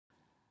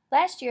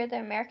Last year, the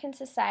American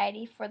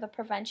Society for the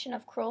Prevention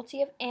of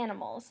Cruelty of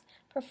Animals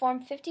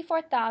performed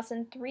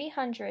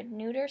 54,300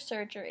 neuter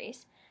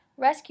surgeries,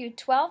 rescued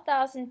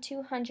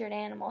 12,200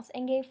 animals,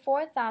 and gave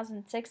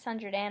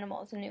 4,600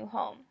 animals a new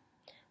home.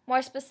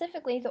 More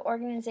specifically, the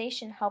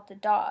organization helped a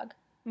dog,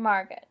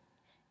 Margaret.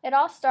 It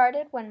all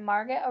started when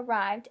Margaret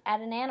arrived at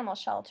an animal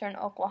shelter in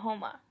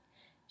Oklahoma.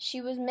 She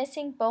was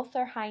missing both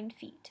her hind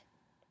feet.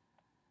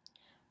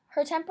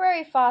 Her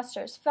temporary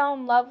fosters fell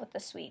in love with the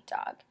sweet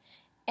dog,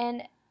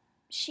 and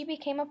she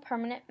became a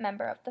permanent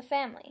member of the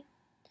family.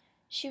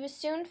 She was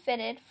soon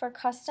fitted for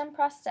custom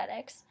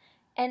prosthetics,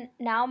 and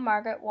now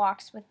Margaret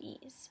walks with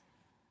ease.